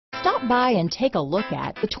Stop by and take a look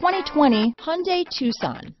at the 2020 Hyundai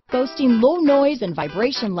Tucson. Boasting low noise and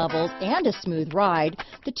vibration levels and a smooth ride,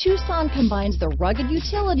 the Tucson combines the rugged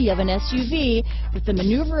utility of an SUV with the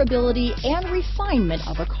maneuverability and refinement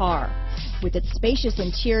of a car. With its spacious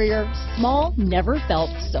interior, small never felt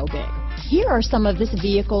so big. Here are some of this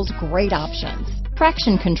vehicle's great options: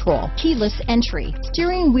 traction control, keyless entry,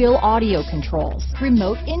 steering wheel audio controls,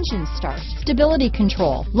 remote engine start, stability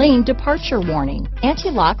control, lane departure warning,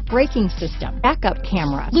 anti-lock braking system, backup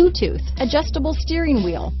camera, Bluetooth, adjustable steering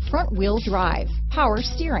wheel, front wheel drive, power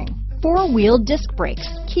steering, four-wheel disc brakes,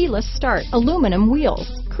 keyless start, aluminum wheels,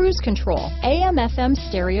 cruise control, AM/FM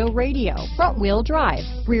stereo radio, front wheel drive,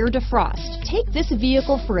 rear defrost. Take this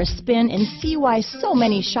vehicle for a spin and see why so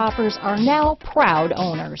many shoppers are now proud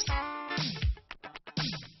owners.